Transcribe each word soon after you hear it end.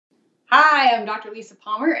Hi, I'm Dr. Lisa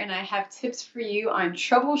Palmer, and I have tips for you on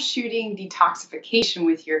troubleshooting detoxification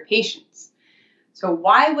with your patients. So,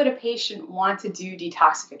 why would a patient want to do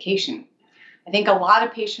detoxification? I think a lot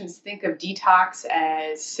of patients think of detox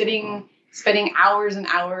as spending hours and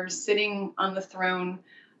hours sitting on the throne,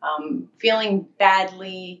 feeling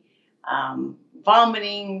badly,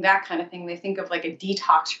 vomiting, that kind of thing. They think of like a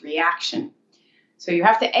detox reaction. So, you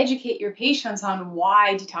have to educate your patients on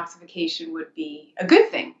why detoxification would be a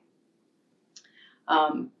good thing.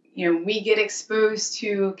 We get exposed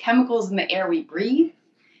to chemicals in the air we breathe.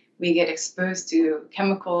 We get exposed to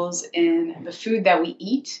chemicals in the food that we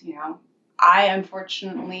eat. I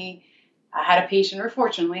unfortunately had a patient, or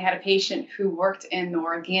fortunately, had a patient who worked in the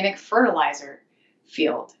organic fertilizer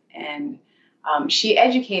field. And she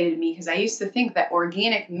educated me because I used to think that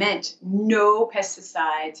organic meant no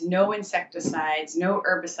pesticides, no insecticides, no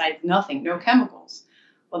herbicides, nothing, no chemicals.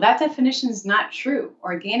 Well, that definition is not true.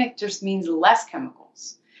 Organic just means less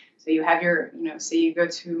chemicals. So you have say you go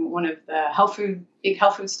to one of the big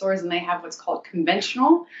health food stores, and they have what's called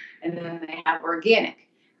conventional, and then they have organic.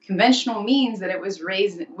 Conventional means that it was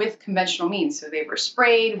raised with conventional means. So they were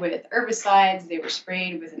sprayed with herbicides, they were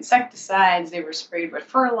sprayed with insecticides, they were sprayed with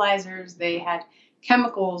fertilizers. They had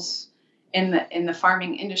chemicals in the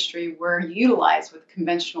farming industry were utilized with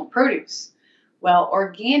conventional produce. Well,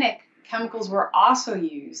 organic chemicals were also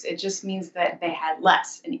used. It just means that they had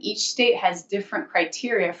less. And each state has different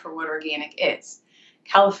criteria for what organic is.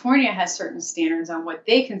 California has certain standards on what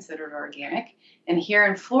they consider organic. And here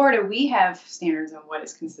in Florida, we have standards on what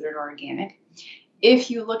is considered organic.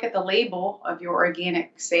 If you look at the label of your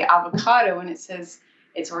organic, say avocado, and it says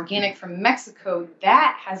it's organic from Mexico,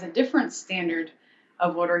 that has a different standard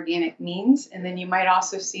of what organic means. And then you might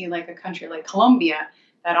also see like a country like Colombia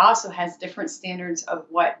that also has different standards of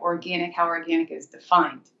how organic is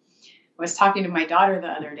defined. I was talking to my daughter the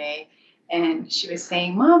other day, and she was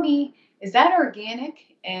saying, "Mommy, is that organic?"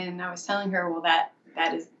 And I was telling her, well, that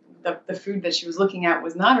is the food that she was looking at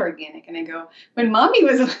was not organic. And I go, when Mommy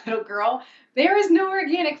was a little girl, there was no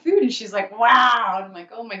organic food. And she's like, wow. And I'm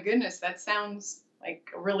like, oh my goodness, that sounds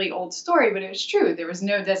like a really old story, but it was true. There was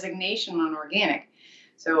no designation on organic.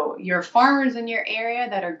 So your farmers in your area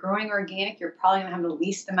that are growing organic, you're probably going to have the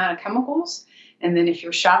least amount of chemicals. And then if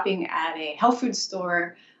you're shopping at a health food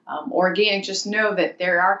store, organic, just know that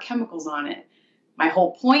there are chemicals on it. My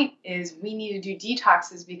whole point is we need to do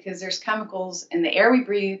detoxes because there's chemicals in the air we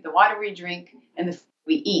breathe, the water we drink, and the food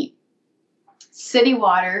we eat. City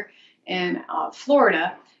water in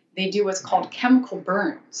Florida, they do what's called chemical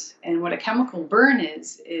burns. And what a chemical burn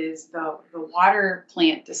is the water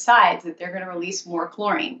plant decides that they're going to release more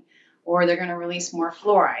chlorine, or they're going to release more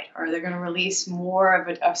fluoride, or they're going to release more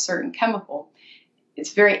of a certain chemical.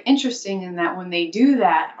 It's very interesting in that when they do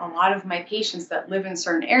that, a lot of my patients that live in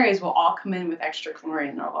certain areas will all come in with extra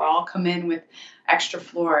chlorine, or they'll all come in with extra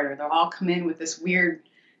fluoride, or they'll all come in with this weird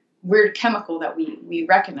chemical that we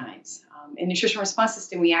recognize. In Nutrition Response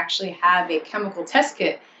System, we actually have a chemical test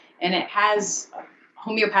kit, and it has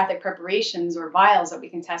homeopathic preparations or vials that we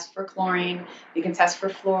can test for chlorine, we can test for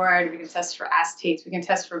fluoride, we can test for acetates, we can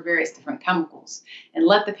test for various different chemicals, and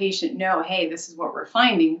let the patient know, hey, this is what we're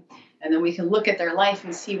finding. And then we can look at their life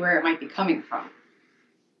and see where it might be coming from.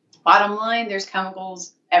 Bottom line, there's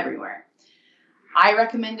chemicals everywhere. I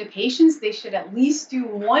recommend to patients they should at least do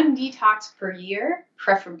 1 detox per year,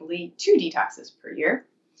 preferably 2 detoxes per year.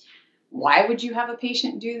 Why would you have a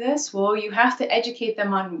patient do this? Well, you have to educate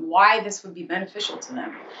them on why this would be beneficial to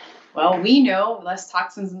them. Well, we know less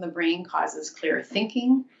toxins in the brain causes clearer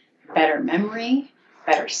thinking, better memory,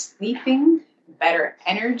 better sleeping, better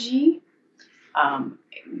energy.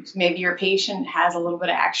 Maybe your patient has a little bit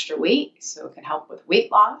of extra weight, so it can help with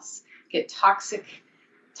weight loss, get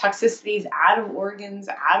toxicities out of organs,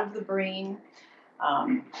 out of the brain.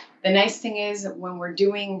 The nice thing is that when we're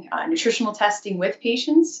doing nutritional testing with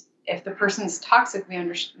patients, if the person's toxic,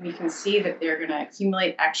 we can see that they're going to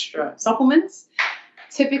accumulate extra supplements.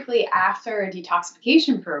 Typically, after a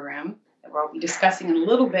detoxification program, that we'll be discussing in a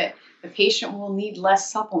little bit, the patient will need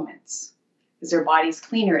less supplements because their body's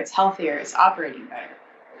cleaner, it's healthier, it's operating better.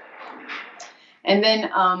 And then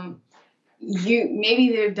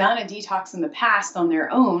maybe they've done a detox in the past on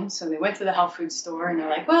their own. So they went to the health food store and they're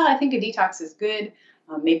like, well, I think a detox is good.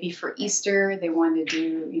 Maybe for Easter, they wanted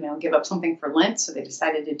to give up something for Lent. So they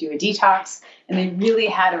decided to do a detox and they really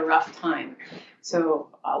had a rough time. So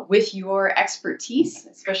with your expertise,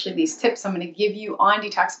 especially these tips I'm going to give you on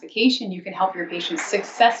detoxification, you can help your patients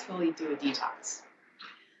successfully do a detox.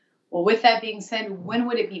 Well, with that being said, when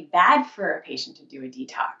would it be bad for a patient to do a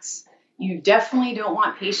detox? You definitely don't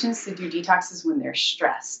want patients to do detoxes when they're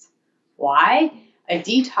stressed. Why? A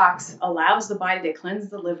detox allows the body to cleanse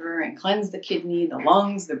the liver and cleanse the kidney, the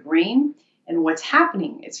lungs, the brain. And what's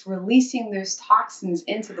happening? It's releasing those toxins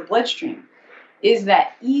into the bloodstream. Is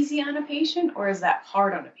that easy on a patient or is that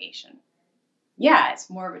hard on a patient? Yeah, it's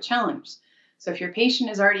more of a challenge. So if your patient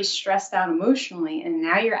is already stressed out emotionally and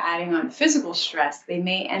now you're adding on physical stress, they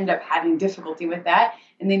may end up having difficulty with that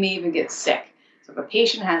and they may even get sick. So if a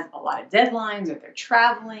patient has a lot of deadlines or they're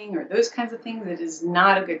traveling or those kinds of things, it is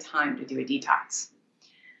not a good time to do a detox.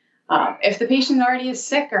 If the patient already is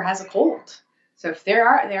sick or has a cold, so if they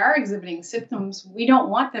are exhibiting symptoms, we don't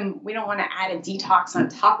want to add a detox on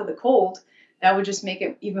top of the cold. That would just make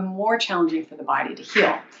it even more challenging for the body to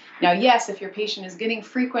heal. Now, yes, if your patient is getting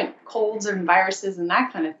frequent colds and viruses and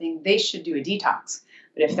that kind of thing, they should do a detox.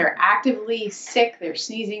 But if they're actively sick, they're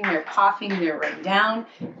sneezing, they're coughing, they're running down,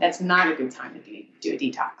 that's not a good time to do a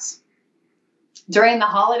detox. During the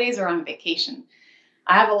holidays or on vacation,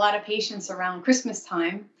 I have a lot of patients around Christmas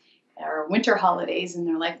time or winter holidays, and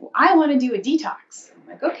they're like, well, I want to do a detox. I'm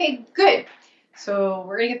like, okay, good. So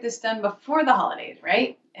we're going to get this done before the holidays,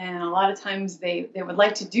 right? And a lot of times they would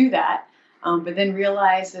like to do that, but then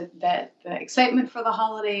realize that the excitement for the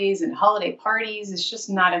holidays and holiday parties is just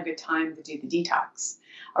not a good time to do the detox.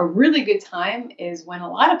 A really good time is when a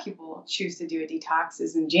lot of people choose to do a detox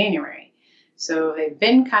is in January. So they've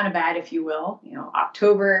been kind of bad, if you will.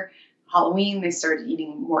 October, Halloween, they started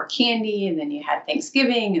eating more candy, and then you had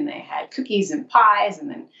Thanksgiving, and they had cookies and pies, and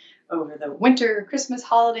then over the winter Christmas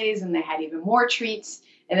holidays, and they had even more treats.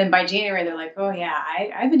 And then by January, they're like, oh yeah,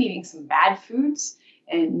 I've been eating some bad foods,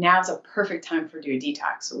 and now's a perfect time for do a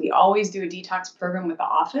detox. So we always do a detox program with the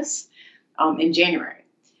office in January.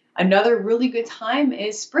 Another really good time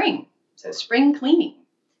is spring. So spring cleaning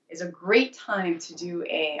is a great time to do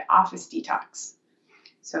a office detox.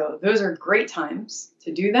 So those are great times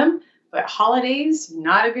to do them. But holidays,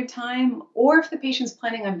 not a good time, or if the patient's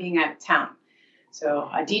planning on being out of town. So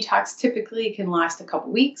a detox typically can last a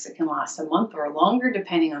couple weeks. It can last a month or longer,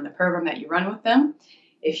 depending on the program that you run with them.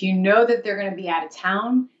 If you know that they're going to be out of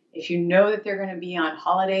town, if you know that they're going to be on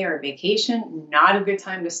holiday or vacation, not a good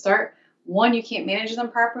time to start. One, you can't manage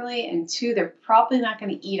them properly, and two, they're probably not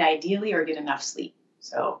going to eat ideally or get enough sleep.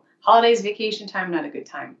 So holidays, vacation time, not a good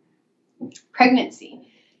time. Pregnancy.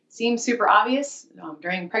 Seems super obvious.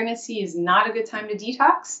 During pregnancy is not a good time to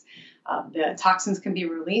detox. The toxins can be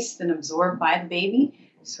released and absorbed by the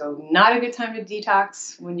baby. So not a good time to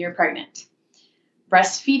detox when you're pregnant.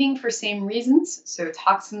 Breastfeeding for same reasons. So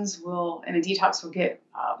toxins in a detox will get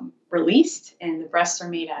released, and the breasts are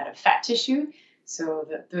made out of fat tissue. So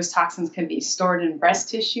those toxins can be stored in breast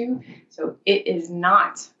tissue. So it is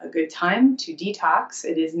not a good time to detox.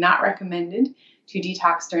 It is not recommended to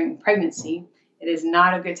detox during pregnancy. It is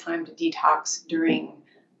not a good time to detox during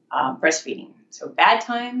breastfeeding. So bad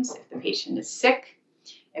times, if the patient is sick,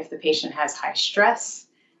 if the patient has high stress,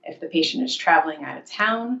 if the patient is traveling out of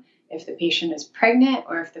town, if the patient is pregnant,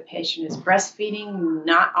 or if the patient is breastfeeding,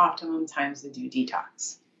 not optimum times to do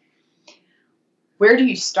detox. Where do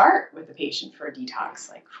you start with the patient for a detox?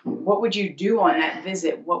 Like, what would you do on that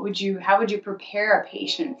visit? How would you prepare a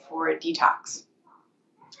patient for a detox?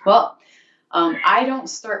 Well, I don't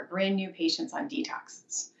start brand new patients on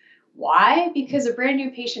detoxes. Why? Because a brand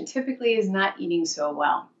new patient typically is not eating so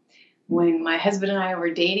well. When my husband and I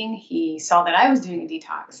were dating, he saw that I was doing a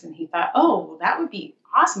detox and he thought, oh, well, that would be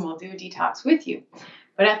awesome. I'll do a detox with you.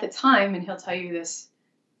 But at the time, and he'll tell you this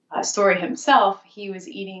story himself, he was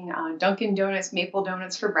eating Dunkin' Donuts, Maple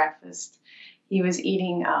Donuts for breakfast. He was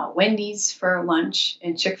eating Wendy's for lunch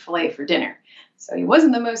and Chick-fil-A for dinner. So he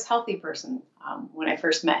wasn't the most healthy person when I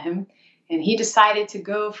first met him. And he decided to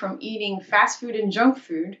go from eating fast food and junk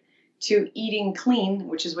food to eating clean,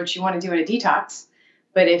 which is what you want to do in a detox.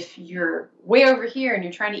 But if you're way over here and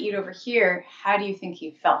you're trying to eat over here, how do you think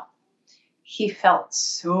he felt? He felt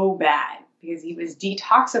so bad because he was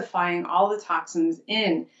detoxifying all the toxins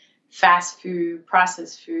in fast food,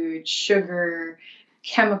 processed food, sugar,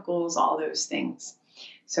 chemicals, all those things.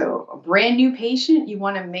 So a brand new patient, you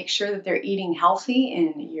want to make sure that they're eating healthy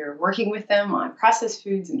and you're working with them on processed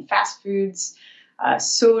foods and fast foods,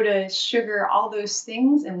 soda, sugar, all those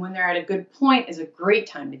things. And when they're at a good point is a great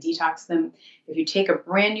time to detox them. If you take a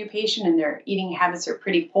brand new patient and their eating habits are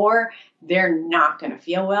pretty poor, they're not going to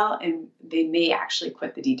feel well and they may actually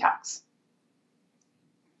quit the detox.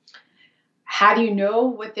 How do you know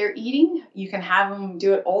what they're eating? You can have them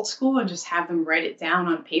do it old school and just have them write it down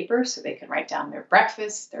on paper so they can write down their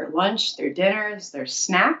breakfast, their lunch, their dinners, their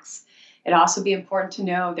snacks. It'd also be important to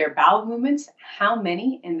know their bowel movements, how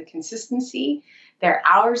many and the consistency, their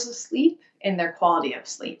hours of sleep, and their quality of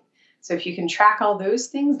sleep. So if you can track all those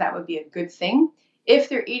things, that would be a good thing. If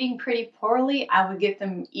they're eating pretty poorly, I would get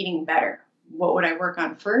them eating better. What would I work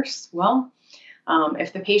on first? Well,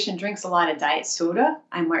 if the patient drinks a lot of diet soda,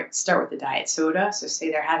 I might start with the diet soda. So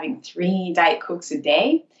say they're having 3 Diet Cokes a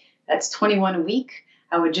day, that's 21 a week.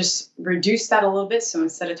 I would just reduce that a little bit. So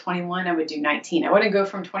instead of 21, I would do 19. I wouldn't go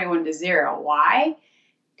from 21 to 0. Why?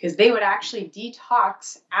 Because they would actually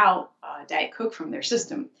detox out Diet Coke from their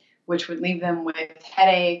system, which would leave them with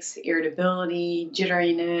headaches, irritability,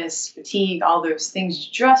 jitteriness, fatigue, all those things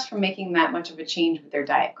just from making that much of a change with their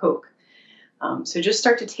Diet Coke. So just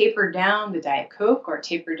start to taper down the Diet Coke or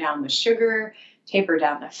taper down the sugar, taper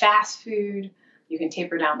down the fast food. You can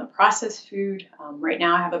taper down the processed food. Right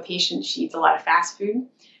now I have a patient, she eats a lot of fast food.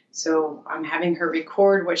 So I'm having her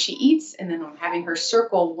record what she eats, and then I'm having her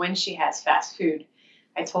circle when she has fast food.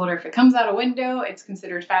 I told her if it comes out a window, it's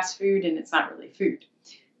considered fast food and it's not really food.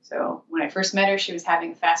 So when I first met her, she was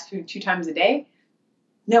having fast food 2 times a day.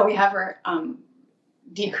 Now we have her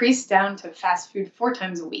decreased down to fast food 4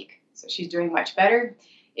 times a week. So she's doing much better.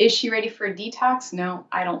 Is she ready for a detox? No,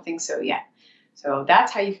 I don't think so yet. So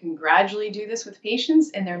that's how you can gradually do this with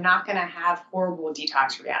patients, and they're not going to have horrible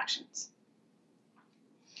detox reactions.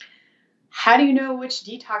 How do you know which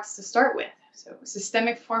detox to start with? So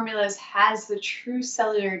Systemic Formulas has the true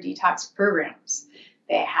cellular detox programs.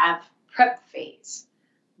 They have prep phase,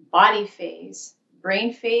 body phase,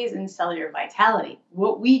 brain phase, and cellular vitality.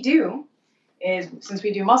 What we do is, since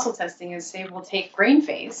we do muscle testing, is say we'll take brain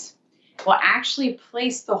phase, we'll actually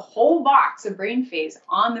place the whole box of brain phase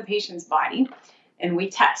on the patient's body, and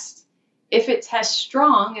we test. If it tests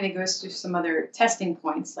strong and it goes through some other testing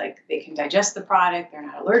points, like they can digest the product, they're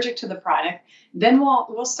not allergic to the product, then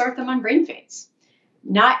we'll start them on brain phase.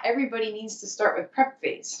 Not everybody needs to start with prep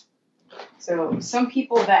phase. So some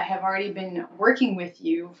people that have already been working with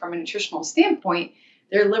you from a nutritional standpoint,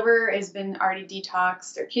 their liver has been already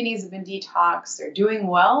detoxed, their kidneys have been detoxed, they're doing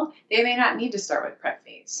well, they may not need to start with prep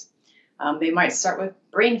phase. They might start with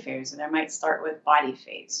brain phase, or they might start with body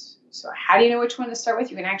phase. So how do you know which one to start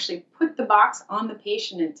with? You can actually put the box on the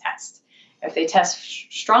patient and test. If they test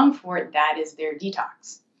strong for it, that is their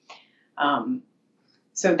detox.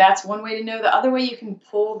 So that's one way to know. The other way, you can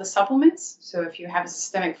pull the supplements. So if you have a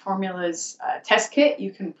Systemic Formulas test kit,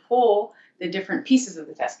 you can pull the different pieces of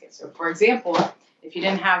the test kit. So for example, if you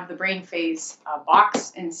didn't have the brain phase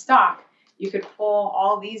box in stock, you could pull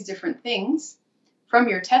all these different things from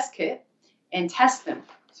your test kit and test them.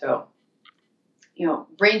 So,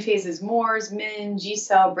 brain phase is MORS, MIN,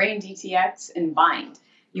 G-cell, brain DTX, and bind.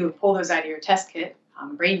 You would pull those out of your test kit.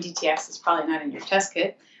 Brain DTX is probably not in your test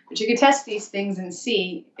kit, but you could test these things and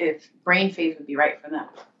see if brain phase would be right for them.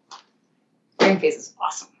 Brain phase is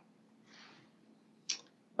awesome.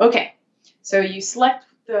 Okay, so you select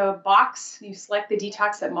the box, you select the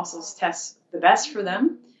detox that muscles test the best for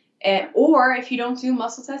them. Or if you don't do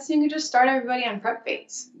muscle testing, you can just start everybody on prep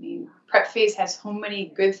phase. I mean, prep phase has so many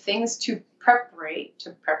good things to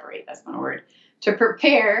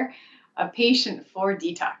prepare a patient for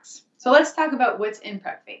detox. So let's talk about what's in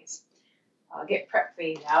prep phase. I'll get prep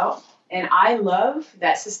phase out. And I love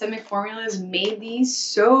that Systemic Formulas made these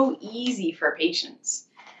so easy for patients.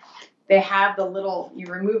 They have the little, you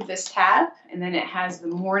remove this tab, and then it has the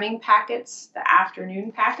morning packets, the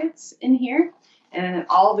afternoon packets in here, and then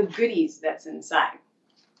all the goodies that's inside.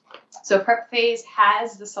 So prep phase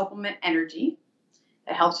has the supplement energy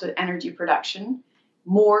that helps with energy production.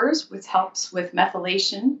 MORS, which helps with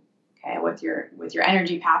methylation, okay, with your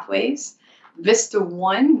energy pathways. Vista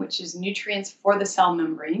 1, which is nutrients for the cell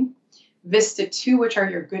membrane. Vista 2, which are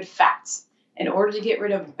your good fats. In order to get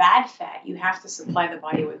rid of bad fat, you have to supply the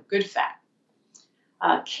body with good fat.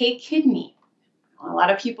 K-kidney. A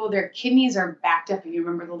lot of people, their kidneys are backed up. If you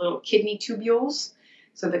remember the little kidney tubules,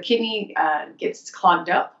 so the kidney gets clogged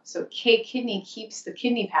up. So K-kidney keeps the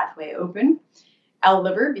kidney pathway open.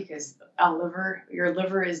 L-liver, because your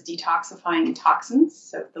liver is detoxifying toxins.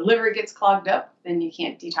 So if the liver gets clogged up, then you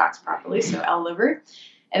can't detox properly. So L-liver.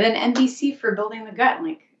 And then NBC for building the gut.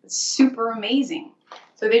 Like, it's super amazing.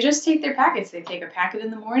 So they just take their packets. They take a packet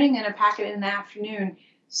in the morning and a packet in the afternoon.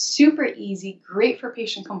 Super easy, great for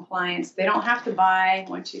patient compliance. They don't have to buy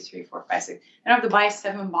 1, 2, 3, 4, 5, 6. They don't have to buy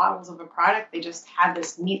 7 bottles of a product. They just have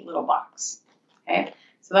this neat little box. Okay,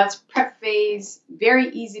 so that's prep phase. Very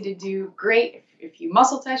easy to do. Great. If you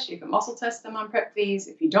muscle test, you can muscle test them on prep phase.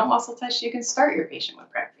 If you don't muscle test, you can start your patient with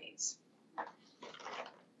prep phase.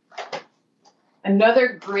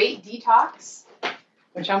 Another great detox,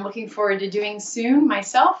 which I'm looking forward to doing soon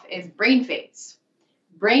myself, is brain phase.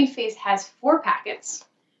 Brain phase has 4 packets.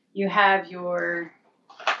 You have your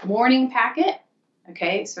morning packet.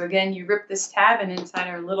 Okay, so again, you rip this tab, and inside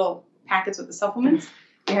are little packets with the supplements.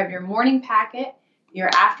 You have your morning packet. your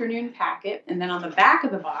afternoon packet, and then on the back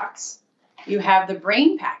of the box, you have the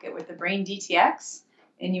brain packet with the brain DTX,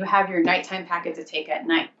 and you have your nighttime packet to take at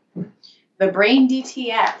night. The brain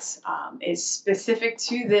DTX is specific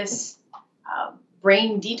to this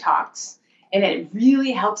brain detox, and it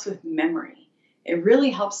really helps with memory. It really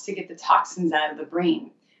helps to get the toxins out of the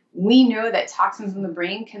brain. We know that toxins in the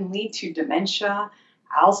brain can lead to dementia,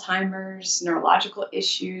 Alzheimer's, neurological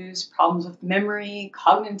issues, problems with memory,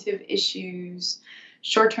 cognitive issues,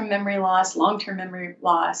 short-term memory loss, long-term memory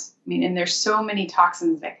loss. I mean, and there's so many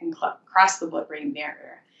toxins that can cross the blood-brain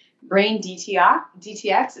barrier. Brain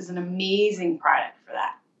DTX is an amazing product for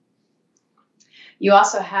that. You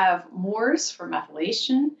also have MORS for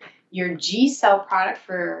methylation, your G cell product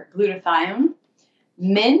for glutathione,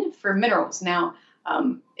 Min for minerals. Now,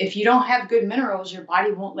 if you don't have good minerals, your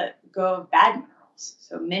body won't let go of bad minerals.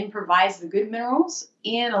 So Min provides the good minerals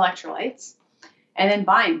and electrolytes. And then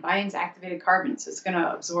Bind's activated carbon, so it's going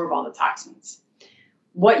to absorb all the toxins.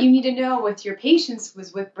 What you need to know with your patients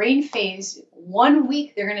was with brain phase, 1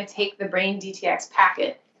 week they're going to take the brain DTX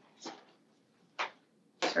packet.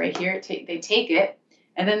 So right here, they take it.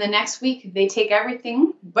 And then the next week they take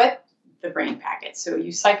everything but the brain packet. So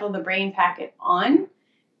you cycle the brain packet on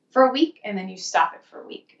for a week, and then you stop it for a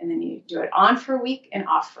week. And then you do it on for a week and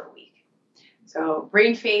off for a week. So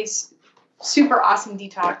brain phase, super awesome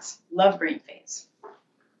detox. Love brain phase.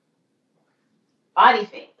 Body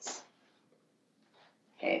phase.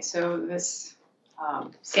 Okay, so this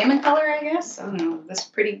salmon color, I guess, I don't know, this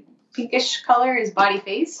pretty pinkish color is body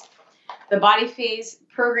phase. The body phase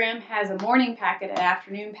program has a morning packet, an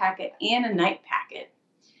afternoon packet, and a night packet.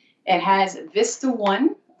 It has Vista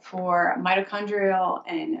 1 for mitochondrial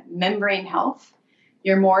and membrane health,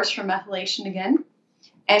 your MORS for methylation again,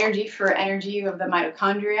 energy for energy of the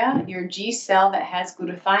mitochondria, your G cell that has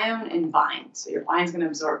glutathione, and Bind. So your Bind's going to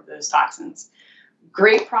absorb those toxins.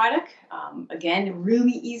 Great product. Again,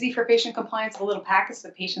 really easy for patient compliance. The little packets, the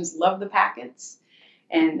patients love the packets.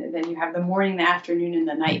 And then you have the morning, the afternoon, and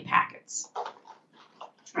the night packets. All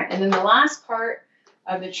right, and then the last part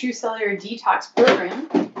of the True Cellular Detox program,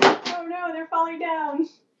 oh no, they're falling down,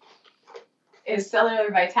 is Cellular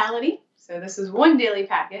Vitality. So this is one daily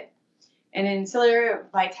packet. And in Cellular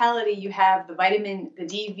Vitality, you have the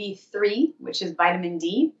DV3, which is vitamin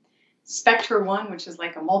D, Spectra 1, which is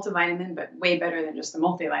like a multivitamin, but way better than just a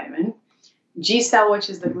multivitamin, G Cell, which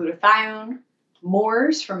is the glutathione,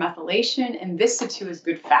 MORS for methylation, and Vista 2 is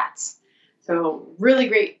good fats. So really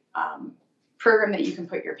great program that you can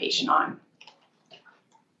put your patient on.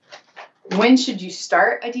 When should you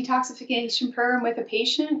start a detoxification program with a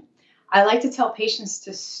patient? I like to tell patients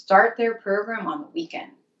to start their program on the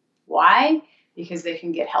weekend. Why? Because they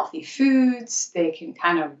can get healthy foods, they can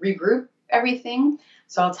kind of regroup everything.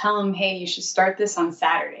 So I'll tell them, hey, you should start this on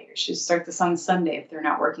Saturday, or you should start this on Sunday if they're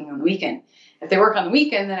not working on the weekend. If they work on the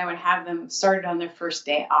weekend, then I would have them started on their first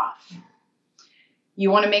day off.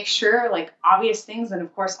 You want to make sure, like obvious things, and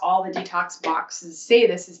of course all the detox boxes say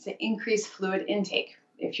this, is to increase fluid intake.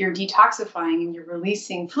 If you're detoxifying and you're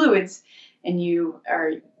releasing fluids, and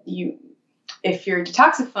if you're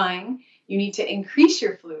detoxifying, you need to increase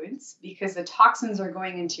your fluids because the toxins are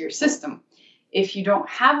going into your system. If you don't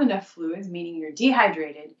have enough fluids, meaning you're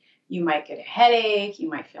dehydrated, you might get a headache, you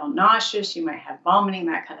might feel nauseous, you might have vomiting,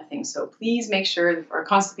 that kind of thing. So please make sure, for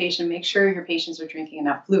constipation, make sure your patients are drinking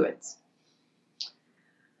enough fluids.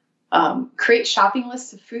 Create shopping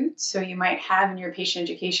lists of foods. So you might have in your patient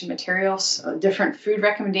education materials different food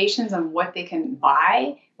recommendations on what they can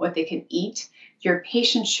buy, what they can eat. Your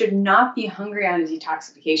patient should not be hungry on a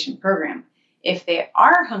detoxification program. If they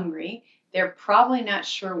are hungry, they're probably not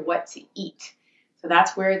sure what to eat. So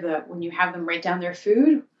that's where when you have them write down their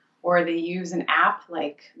food, or they use an app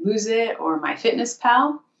like Lose It or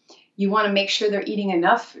MyFitnessPal, you want to make sure they're eating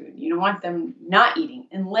enough food. You don't want them not eating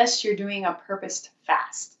unless you're doing a purposed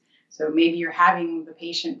fast. So maybe you're having the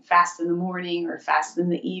patient fast in the morning or fast in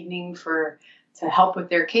the evening to help with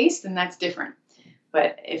their case, then that's different.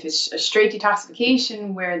 But if it's a straight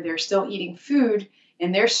detoxification where they're still eating food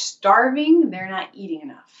and they're starving, they're not eating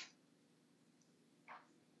enough.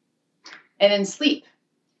 And then sleep.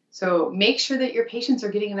 So make sure that your patients are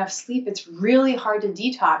getting enough sleep. It's really hard to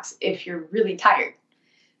detox if you're really tired.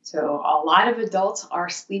 So a lot of adults are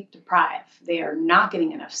sleep deprived. They are not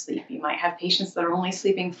getting enough sleep. You might have patients that are only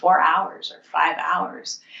sleeping 4 hours or 5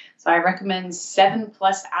 hours. So I recommend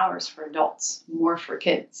 7+ hours for adults, more for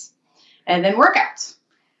kids. And then workouts.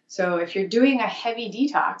 So if you're doing a heavy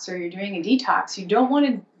detox or you're doing a detox, you don't want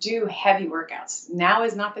to do heavy workouts. Now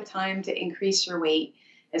is not the time to increase your weight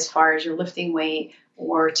as far as your lifting weight,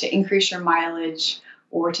 or to increase your mileage,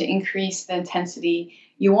 or to increase the intensity.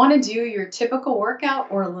 You want to do your typical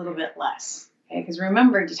workout or a little bit less. Okay, because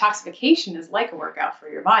remember, detoxification is like a workout for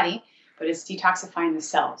your body, but it's detoxifying the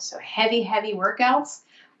cells. So heavy workouts,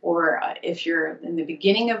 or if you're in the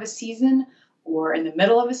beginning of a season or in the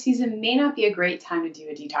middle of a season, may not be a great time to do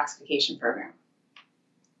a detoxification program.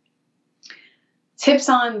 Tips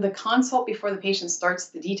on the consult before the patient starts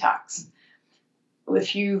the detox.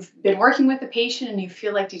 If you've been working with the patient and you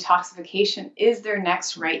feel like detoxification is their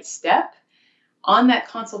next right step, on that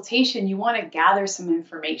consultation, you want to gather some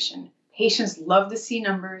information. Patients love to see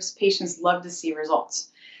numbers. Patients love to see results.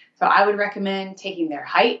 So I would recommend taking their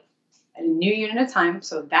height at a new unit of time.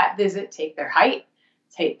 So that visit, take their height,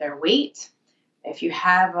 take their weight. If you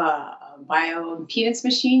have a bioimpedance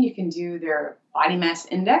machine, you can do their body mass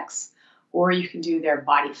index, or you can do their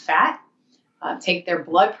body fat. Take their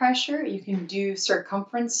blood pressure. You can do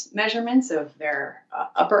circumference measurements of their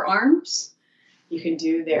upper arms. You can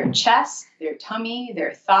do their chest, their tummy,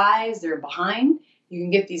 their thighs, their behind. You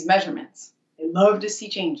can get these measurements. They love to see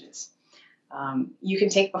changes. You can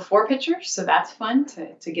take before pictures, so that's fun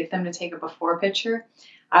to get them to take a before picture.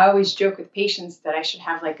 I always joke with patients that I should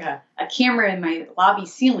have like a camera in my lobby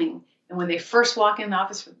ceiling, and when they first walk in the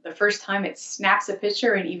office for the first time, it snaps a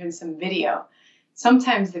picture and even some video.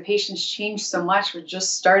 Sometimes the patients change so much with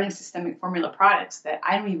just starting systemic formula products that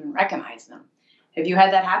I don't even recognize them. Have you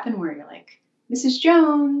had that happen where you're like, Mrs.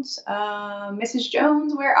 Jones,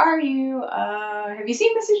 where are you? Have you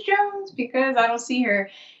seen Mrs. Jones? Because I don't see her.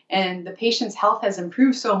 And the patient's health has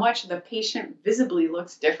improved so much, the patient visibly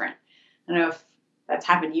looks different. I don't know if that's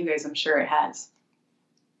happened to you guys. I'm sure it has.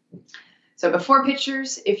 So before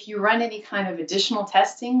pictures, if you run any kind of additional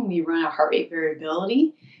testing, we run a heart rate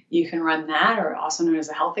variability. You can run that, or also known as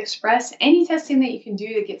a Health Express. Any testing that you can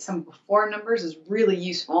do to get some before numbers is really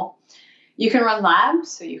useful. You can run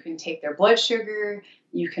labs, so you can take their blood sugar,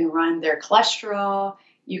 you can run their cholesterol,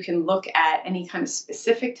 you can look at any kind of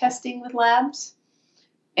specific testing with labs,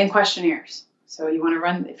 and questionnaires. So you want to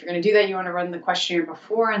run, if you're going to do that, you want to run the questionnaire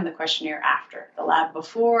before and the questionnaire after, the lab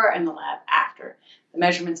before and the lab after, the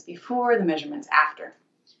measurements before, the measurements after.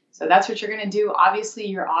 So that's what you're going to do. Obviously,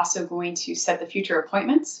 you're also going to set the future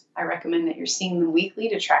appointments. I recommend that you're seeing them weekly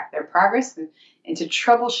to track their progress and to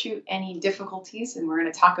troubleshoot any difficulties. And we're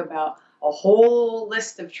going to talk about a whole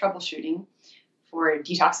list of troubleshooting for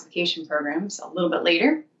detoxification programs a little bit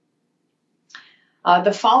later.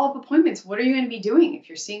 The follow-up appointments, what are you going to be doing? If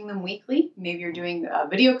you're seeing them weekly, maybe you're doing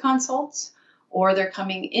video consults, or they're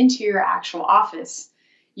coming into your actual office,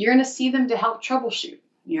 you're going to see them to help troubleshoot.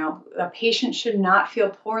 You know, a patient should not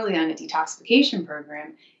feel poorly on a detoxification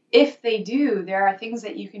program. If they do, there are things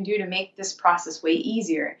that you can do to make this process way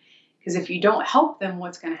easier. Because if you don't help them,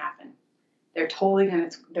 what's going to happen? They're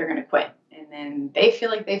going to quit. And then they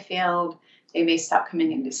feel like they failed. They may stop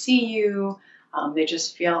coming in to see you. They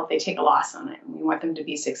just feel they take a loss on it. And we want them to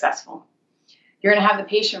be successful. You're going to have the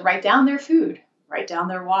patient write down their food, write down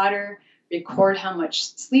their water, record how much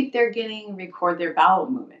sleep they're getting, record their bowel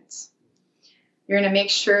movements. You're going to make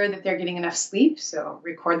sure that they're getting enough sleep, so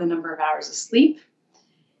record the number of hours of sleep.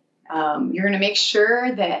 You're going to make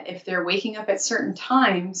sure that if they're waking up at certain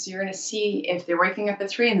times, you're going to see if they're waking up at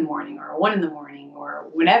 3 in the morning or 1 in the morning or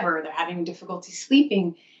whenever they're having difficulty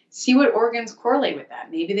sleeping, see what organs correlate with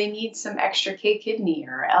that. Maybe they need some extra K kidney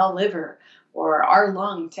or L liver or R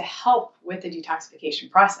lung to help with the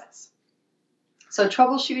detoxification process. So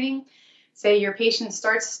troubleshooting, say your patient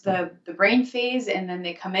starts the brain phase and then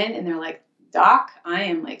they come in and they're like, Doc, I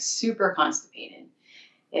am like super constipated.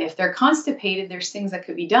 If they're constipated, there's things that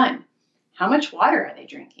could be done. How much water are they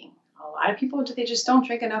drinking? A lot of people, they just don't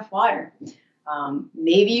drink enough water.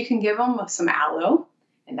 Maybe you can give them some aloe,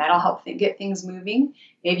 and that'll help get things moving.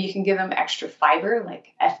 Maybe you can give them extra fiber,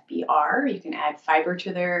 like FBR. You can add fiber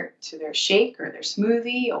to their shake or their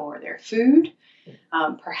smoothie or their food.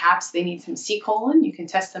 Perhaps they need some C colon. You can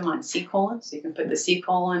test them on C colon, so you can put the C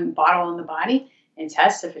colon bottle on the body and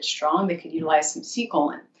test if it's strong. They could utilize some C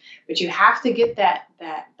colon, but you have to get that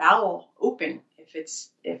bowel open.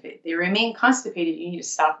 If they remain constipated, you need to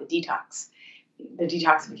stop the detox. The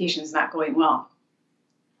detoxification is not going well.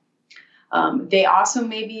 They also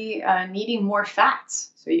may be needing more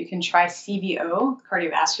fats, so you can try CBO,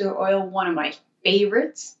 cardiovascular oil, one of my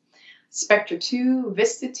favorites. Spectra 2,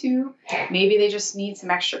 Vista 2. Maybe they just need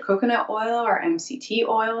some extra coconut oil or MCT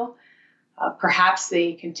oil. Perhaps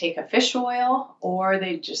they can take a fish oil, or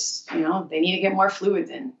they just, they need to get more fluids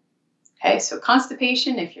in. Okay, so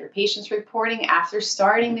constipation, if your patient's reporting after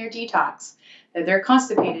starting their detox that they're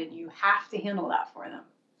constipated, you have to handle that for them.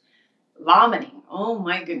 Vomiting, oh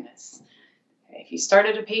my goodness. If you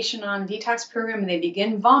started a patient on a detox program and they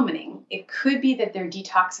begin vomiting, it could be that they're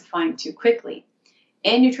detoxifying too quickly.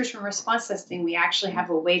 In nutritional response testing, we actually have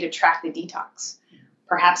a way to track the detox.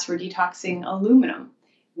 Perhaps we're detoxing aluminum.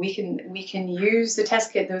 We can use the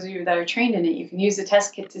test kit. Those of you that are trained in it, you can use the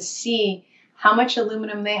test kit to see how much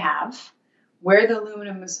aluminum they have, where the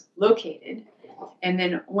aluminum is located, and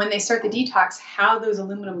then when they start the detox, how those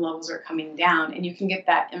aluminum levels are coming down. And you can get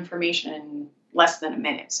that information in less than a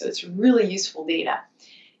minute. So it's really useful data.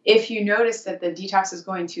 If you notice that the detox is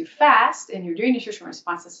going too fast and you're doing nutritional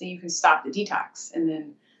response testing, you can stop the detox and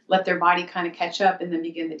then let their body kind of catch up and then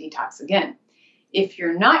begin the detox again. If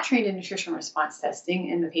you're not trained in nutritional response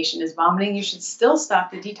testing and the patient is vomiting, you should still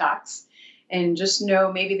stop the detox and just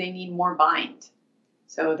know maybe they need more bind.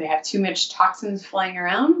 So they have too much toxins flying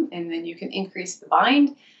around, and then you can increase the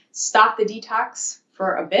bind, stop the detox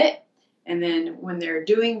for a bit, and then when they're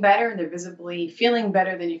doing better and they're visibly feeling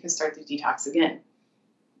better, then you can start the detox again.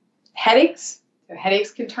 Headaches. So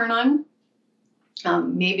headaches can turn on.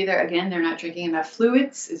 Maybe they're not drinking enough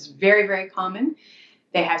fluids. Is very, very common.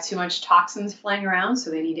 They have too much toxins flying around, so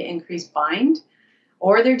they need to increase bind,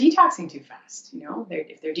 or they're detoxing too fast.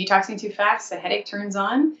 If they're detoxing too fast, the headache turns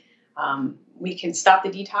on. We can stop the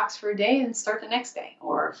detox for a day and start the next day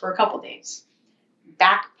or for a couple days.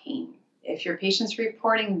 Back pain. If your patient's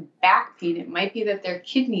reporting back pain, it might be that their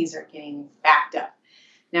kidneys are getting backed up.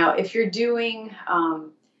 Now, if you're doing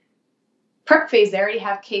prep phase, they already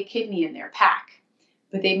have K-kidney in their pack,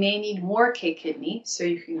 but they may need more K-kidney. So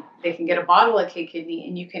they can get a bottle of K-kidney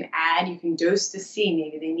and you can dose to see.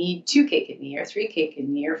 Maybe they need 2 K-kidney or 3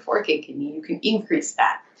 K-kidney or 4 K-kidney. You can increase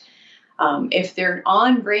that. If they're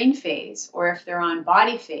on brain phase or if they're on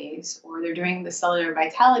body phase or they're doing the cellular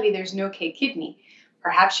vitality, there's no K-kidney.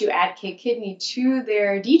 Perhaps you add K-kidney to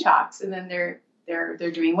their detox and then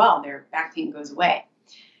they're doing well. Their back pain goes away.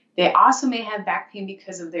 They also may have back pain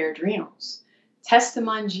because of their adrenals. Test them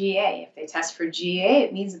on GA. If they test for GA,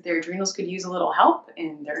 it means that their adrenals could use a little help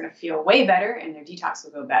and they're going to feel way better and their detox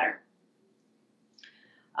will go better.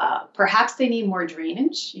 Perhaps they need more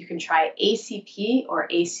drainage. You can try ACP or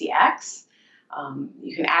ACX.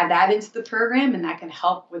 You can add that into the program and that can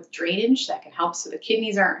help with drainage. That can help so the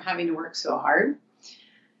kidneys aren't having to work so hard.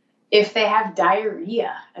 If they have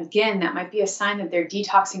diarrhea, again, that might be a sign that they're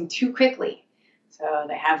detoxing too quickly. So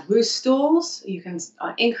they have loose stools. You can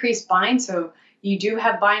increase bind. So you do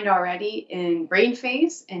have bind already in brain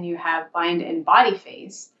phase and you have bind in body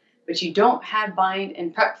phase, but you don't have bind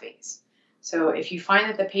in prep phase. So if you find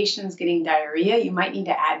that the patient is getting diarrhea, you might need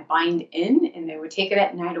to add bind in, and they would take it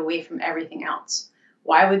at night away from everything else.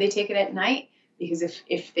 Why would they take it at night? Because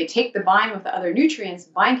if they take the bind with the other nutrients,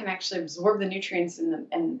 bind can actually absorb the nutrients and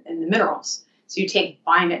the minerals. So you take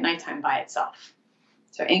bind at nighttime by itself.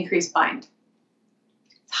 So increase bind.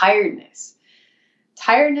 Tiredness.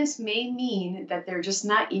 Tiredness may mean that they're just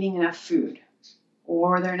not eating enough food,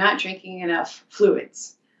 or they're not drinking enough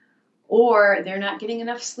fluids, or they're not getting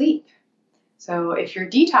enough sleep. So if you're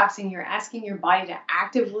detoxing, you're asking your body to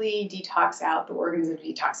actively detox out the organs of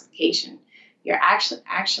detoxification. You're actually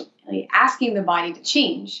asking the body to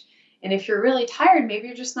change. And if you're really tired, maybe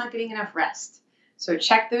you're just not getting enough rest. So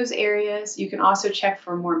check those areas. You can also check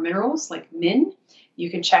for more minerals like Min.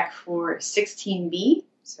 You can check for 16B.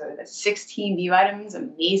 So that's 16 B vitamins,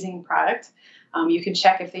 amazing product. You can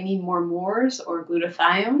check if they need more MORS or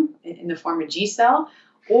glutathione in the form of G-cell,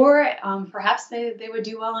 or perhaps they would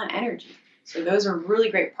do well on energy. So those are really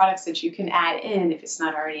great products that you can add in if it's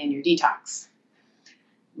not already in your detox.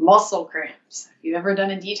 Muscle cramps. If you've ever done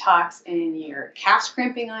a detox and your calf's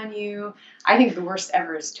cramping on you, I think the worst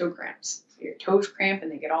ever is toe cramps. So your toes cramp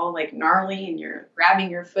and they get all like gnarly and you're grabbing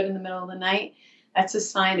your foot in the middle of the night. That's a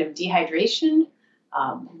sign of dehydration,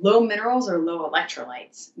 low minerals or low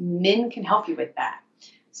electrolytes. Min can help you with that.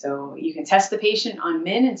 So you can test the patient on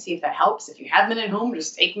Min and see if that helps. If you have Min at home,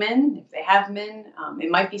 just take Min. If they have Min, it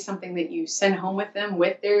might be something that you send home with them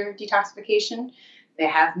with their detoxification. They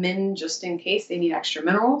have Min just in case they need extra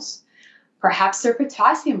minerals. Perhaps their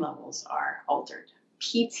potassium levels are altered.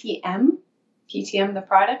 PTM, the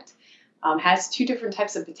product, has 2 different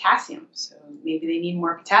types of potassium. So maybe they need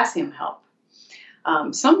more potassium help.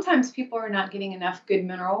 Sometimes people are not getting enough good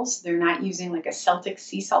minerals. They're not using like a Celtic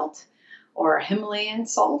sea salt or a Himalayan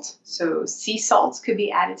salt. So sea salts could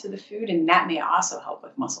be added to the food, and that may also help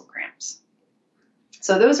with muscle cramps.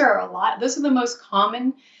 So those are the most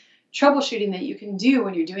common troubleshooting that you can do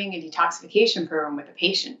when you're doing a detoxification program with a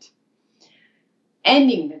patient.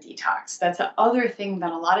 Ending the detox. That's the other thing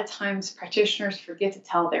that a lot of times practitioners forget to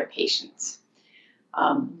tell their patients.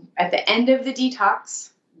 At the end of the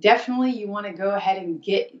detox, definitely you want to go ahead and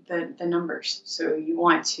get the numbers. So you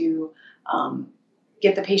want to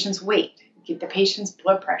get the patient's weight, get the patient's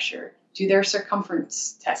blood pressure, do their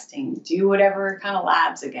circumference testing, do whatever kind of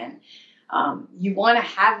labs again. You want to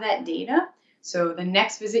have that data. So the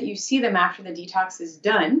next visit you see them after the detox is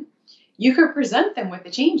done, you could present them with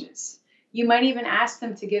the changes. You might even ask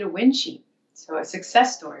them to get a win sheet. So a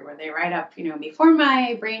success story where they write up, before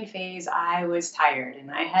my brain phase, I was tired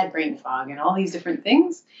and I had brain fog and all these different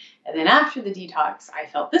things. And then after the detox, I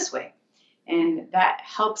felt this way. And that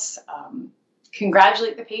helps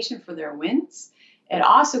congratulate the patient for their wins. It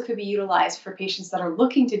also could be utilized for patients that are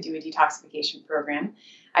looking to do a detoxification program.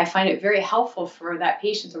 I find it very helpful for that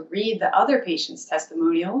patient to read the other patient's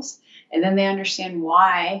testimonials, and then they understand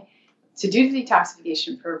why to do the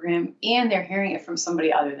detoxification program, and they're hearing it from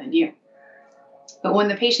somebody other than you. But when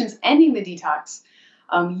the patient's ending the detox,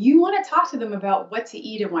 you want to talk to them about what to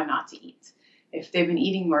eat and what not to eat. If they've been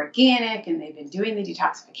eating organic and they've been doing the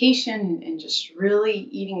detoxification and just really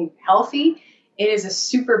eating healthy, it is a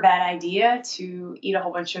super bad idea to eat a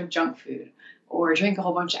whole bunch of junk food or drink a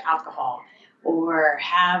whole bunch of alcohol or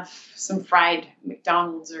have some fried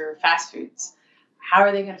McDonald's or fast foods. How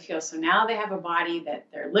are they going to feel? So now they have a body that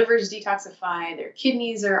their liver's detoxified, their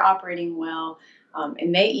kidneys are operating well,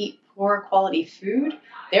 and they eat poor quality food.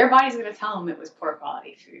 Their body's going to tell them it was poor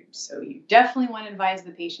quality food. So you definitely want to advise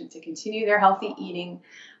the patient to continue their healthy eating.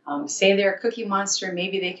 Say they're a cookie monster,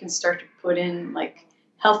 maybe they can start to put in like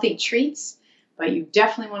healthy treats, but you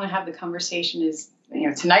definitely want to have the conversation is,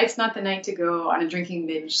 tonight's not the night to go on a drinking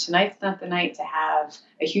binge. Tonight's not the night to have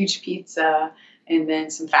a huge pizza and then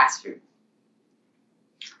some fast food.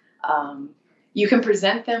 You can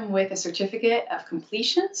present them with a certificate of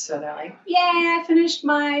completion. So they're like, yeah, I finished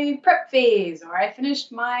my prep phase or I finished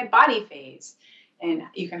my body phase. And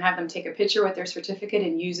you can have them take a picture with their certificate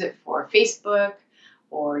and use it for Facebook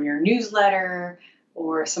or your newsletter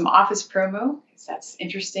or some office promo, because that's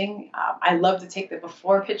interesting. I love to take the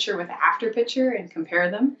before picture with the after picture and compare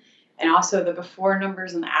them. And also the before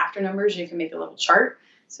numbers and the after numbers, you can make a little chart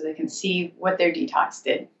so they can see what their detox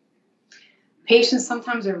did. Patients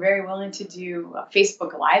sometimes are very willing to do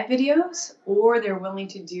Facebook Live videos, or they're willing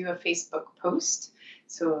to do a Facebook post.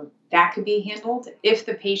 So that could be handled if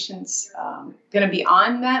the patient's going to be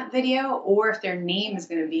on that video, or if their name is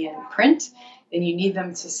going to be in print, then you need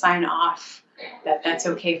them to sign off that that's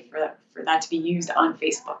okay for that to be used on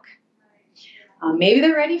Facebook. Maybe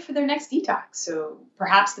they're ready for their next detox. So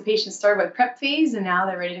perhaps the patient started with prep phase and now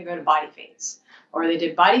they're ready to go to body phase. Or they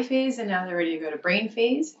did body phase and now they're ready to go to brain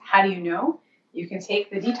phase. How do you know? You can take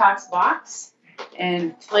the detox box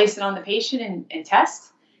and place it on the patient and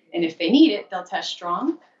test. And if they need it, they'll test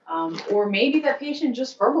strong. Or maybe that patient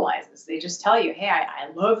just verbalizes. They just tell you, hey, I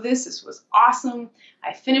love this. This was awesome.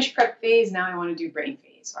 I finished prep phase. Now I want to do brain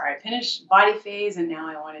phase. Or I finished body phase and now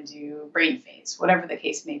I want to do brain phase, whatever the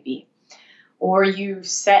case may be. Or you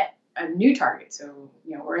set a new target. So,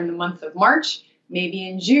 we're in the month of March. Maybe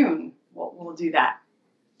in June, we'll do that.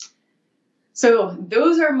 So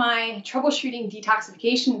those are my troubleshooting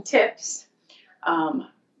detoxification tips.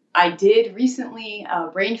 I did recently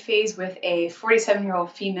brain phase with a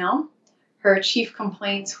 47-year-old female. Her chief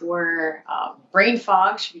complaints were brain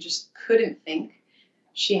fog. She just couldn't think.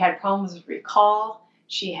 She had problems with recall.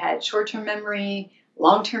 She had short-term memory,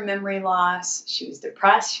 long-term memory loss. She was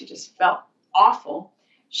depressed. She just felt awful.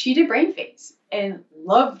 She did brain phase and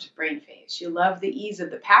loved brain phase. She loved the ease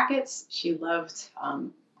of the packets. She loved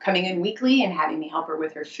coming in weekly and having me help her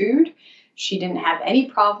with her food. She didn't have any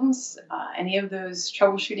problems, any of those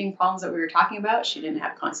troubleshooting problems that we were talking about. She didn't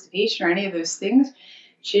have constipation or any of those things.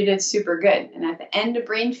 She did super good. And at the end of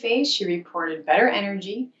brain phase, she reported better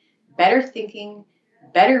energy, better thinking,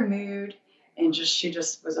 better mood, and she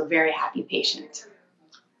just was a very happy patient.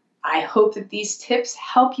 I hope that these tips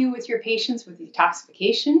help you with your patients with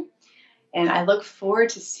detoxification, and I look forward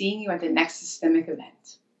to seeing you at the next systemic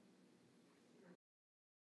event.